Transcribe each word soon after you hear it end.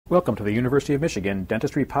Welcome to the University of Michigan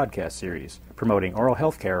Dentistry Podcast Series, promoting oral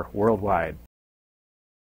health care worldwide.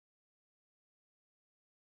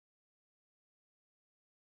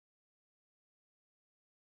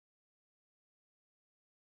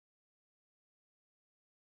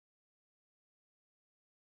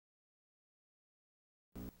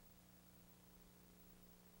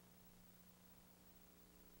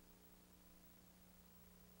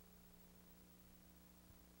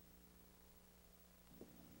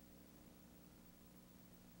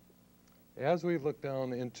 As we look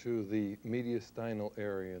down into the mediastinal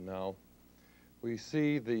area now, we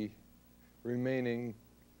see the remaining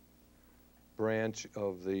branch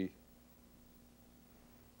of the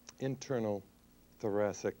internal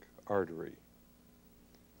thoracic artery.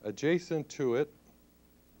 Adjacent to it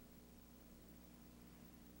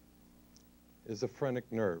is a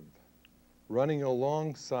phrenic nerve running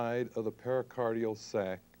alongside of the pericardial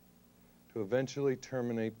sac to eventually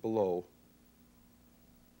terminate below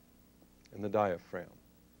in the diaphragm.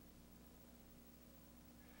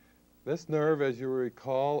 This nerve, as you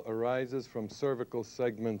recall, arises from cervical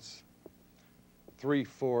segments 3,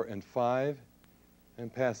 4, and 5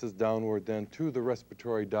 and passes downward then to the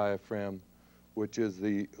respiratory diaphragm, which is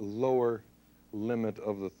the lower limit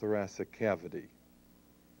of the thoracic cavity.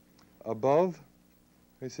 Above,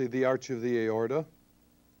 we see the arch of the aorta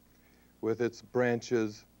with its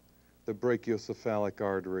branches, the brachiocephalic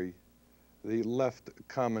artery, the left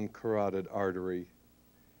common carotid artery,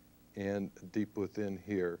 and deep within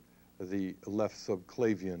here, the left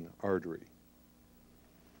subclavian artery.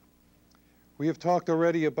 We have talked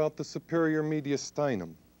already about the superior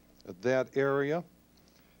mediastinum, that area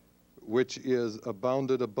which is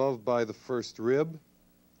bounded above by the first rib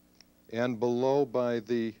and below by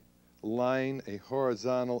the line, a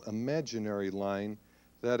horizontal imaginary line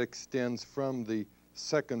that extends from the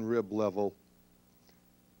second rib level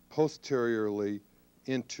posteriorly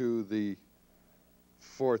into the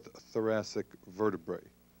fourth thoracic vertebrae.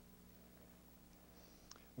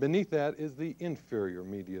 Beneath that is the inferior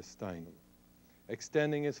mediastinum,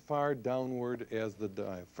 extending as far downward as the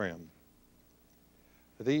diaphragm.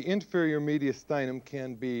 The inferior mediastinum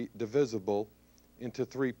can be divisible into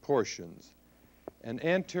 3 portions. An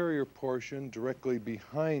anterior portion directly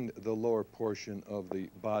behind the lower portion of the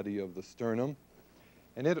body of the sternum,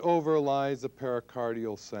 and it overlies the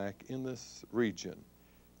pericardial sac in this region.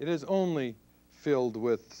 It is only filled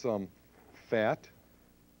with some fat,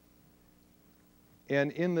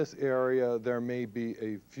 and in this area there may be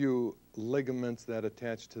a few ligaments that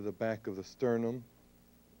attach to the back of the sternum,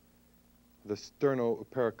 the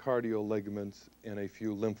sternopericardial ligaments, and a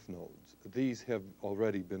few lymph nodes. These have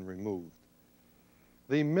already been removed.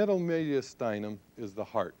 The middle mediastinum is the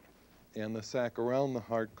heart, and the sac around the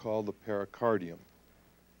heart called the pericardium.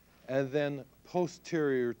 And then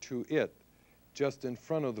posterior to it, just in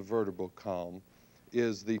front of the vertebral column,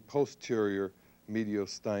 is the posterior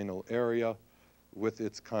mediastinal area with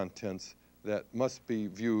its contents that must be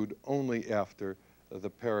viewed only after the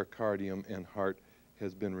pericardium and heart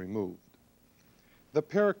has been removed. The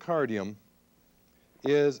pericardium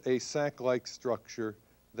is a sac-like structure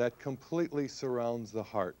that completely surrounds the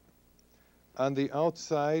heart. On the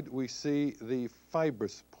outside, we see the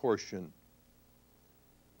fibrous portion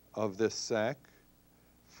of this sac,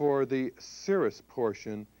 for the serous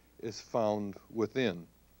portion is found within.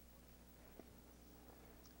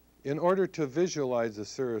 In order to visualize the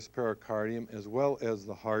serous pericardium as well as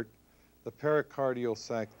the heart, the pericardial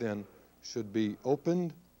sac then should be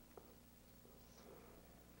opened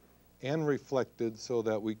and reflected so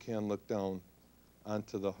that we can look down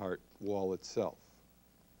onto the heart wall itself.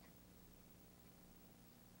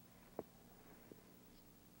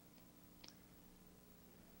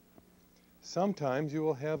 Sometimes you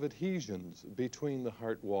will have adhesions between the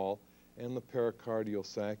heart wall and the pericardial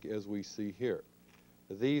sac, as we see here.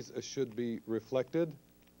 These should be reflected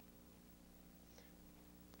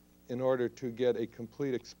in order to get a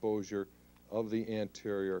complete exposure of the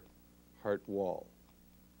anterior heart wall.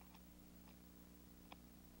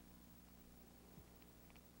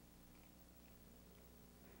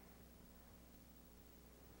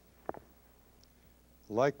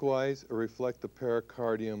 Likewise, reflect the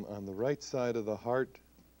pericardium on the right side of the heart.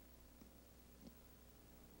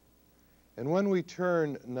 And when we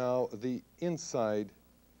turn now the inside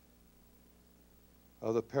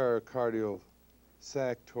of the pericardial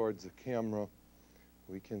sac towards the camera,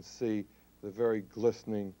 we can see the very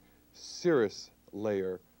glistening serous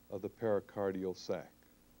layer of the pericardial sac.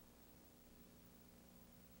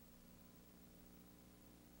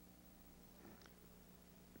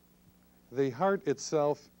 The heart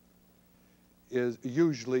itself is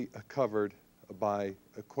usually covered by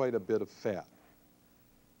quite a bit of fat.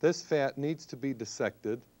 This fat needs to be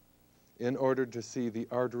dissected in order to see the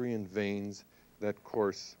artery and veins that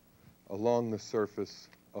course along the surface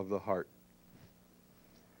of the heart.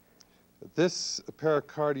 This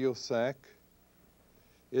pericardial sac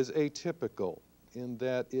is atypical in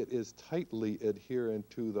that it is tightly adherent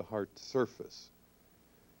to the heart surface.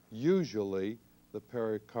 Usually, the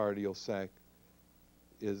pericardial sac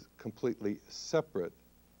is completely separate,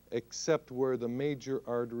 except where the major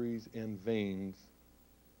arteries and veins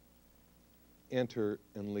enter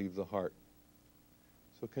and leave the heart.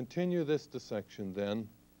 So continue this dissection then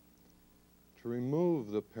to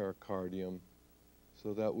remove the pericardium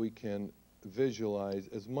so that we can visualize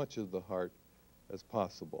as much of the heart as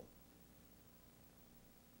possible.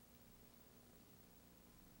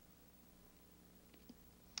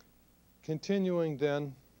 Continuing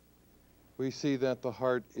then, we see that the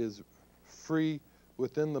heart is free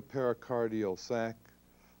within the pericardial sac,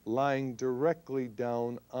 lying directly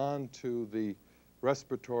down onto the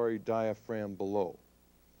respiratory diaphragm below.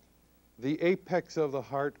 The apex of the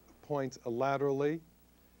heart points laterally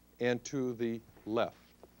and to the left.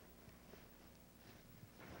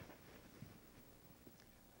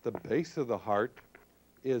 The base of the heart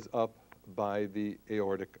is up by the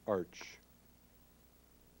aortic arch.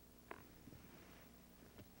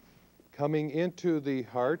 Coming into the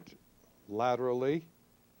heart laterally,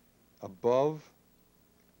 above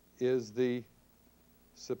is the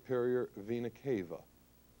superior vena cava,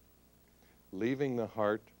 leaving the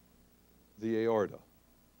heart, the aorta.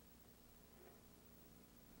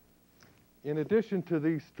 In addition to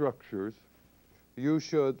these structures, you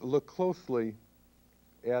should look closely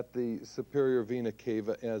at the superior vena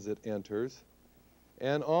cava as it enters,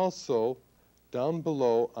 and also down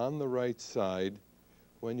below on the right side,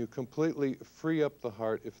 when you completely free up the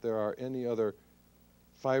heart, if there are any other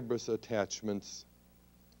fibrous attachments,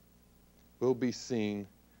 will be seen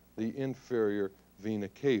the inferior vena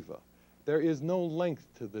cava. There is no length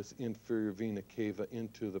to this inferior vena cava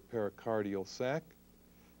into the pericardial sac,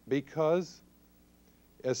 because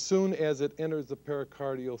as soon as it enters the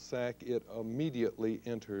pericardial sac, it immediately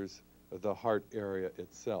enters the heart area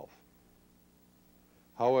itself.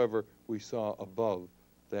 However, we saw above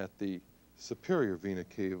that the superior vena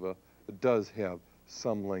cava does have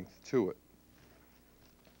some length to it.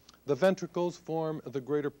 The ventricles form the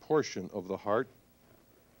greater portion of the heart,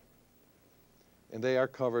 and they are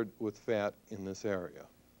covered with fat in this area.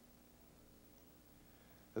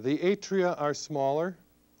 The atria are smaller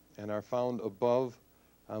and are found above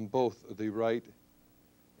on both the right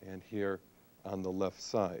and here on the left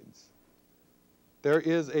sides. There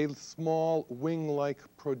is a small wing-like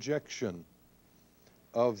projection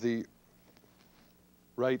of the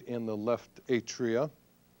right and the left atria,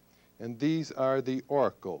 and these are the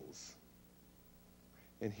auricles.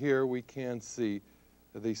 And here we can see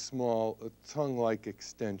the small tongue-like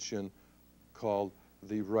extension called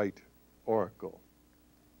the right auricle.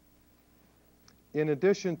 In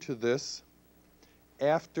addition to this,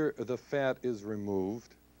 after the fat is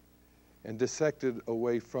removed and dissected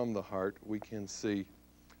away from the heart, we can see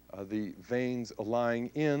the veins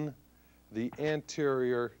lying in the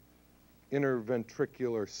anterior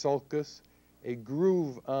interventricular sulcus, a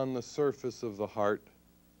groove on the surface of the heart,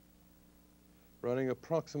 running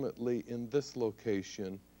approximately in this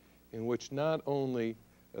location, in which not only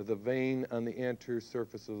the vein on the anterior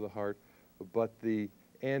surface of the heart, but the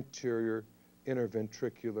anterior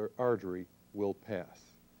interventricular artery will pass.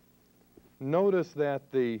 Notice that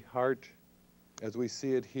the heart, as we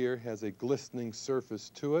see it here, has a glistening surface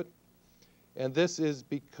to it, and this is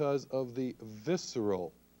because of the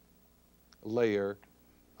visceral layer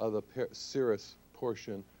of the serous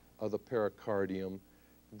portion of the pericardium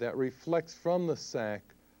that reflects from the sac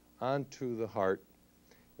onto the heart,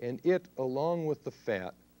 and it, along with the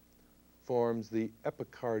fat, forms the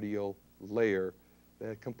epicardial layer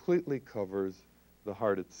that completely covers the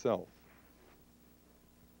heart itself.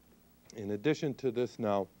 In addition to this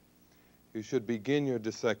now, you should begin your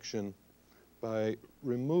dissection by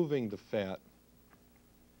removing the fat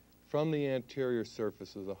from the anterior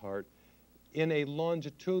surface of the heart in a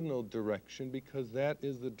longitudinal direction, because that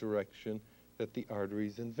is the direction that the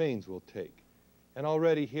arteries and veins will take. And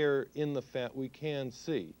already here in the fat we can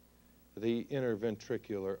see the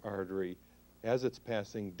interventricular artery as it's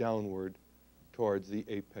passing downward towards the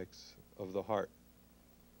apex of the heart.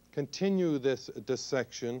 Continue this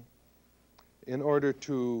dissection in order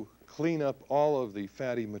to clean up all of the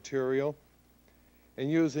fatty material,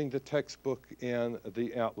 and using the textbook and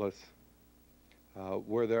the atlas,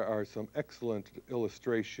 where there are some excellent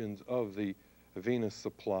illustrations of the venous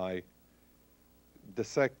supply,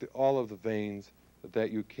 dissect all of the veins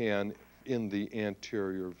that you can in the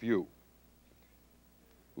anterior view.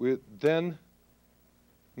 We then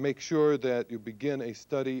make sure that you begin a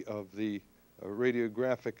study of the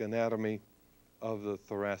radiographic anatomy of the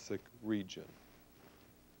thoracic region.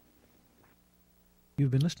 You've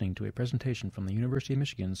been listening to a presentation from the University of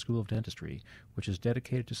Michigan School of Dentistry, which is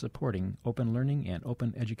dedicated to supporting open learning and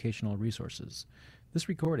open educational resources. This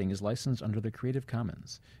recording is licensed under the Creative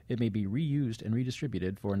Commons. It may be reused and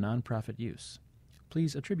redistributed for nonprofit use.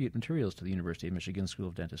 Please attribute materials to the University of Michigan School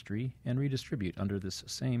of Dentistry and redistribute under this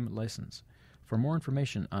same license. For more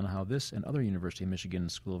information on how this and other University of Michigan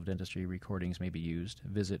School of Dentistry recordings may be used,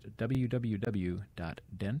 visit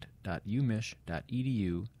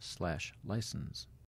www.dent.umich.edu/license.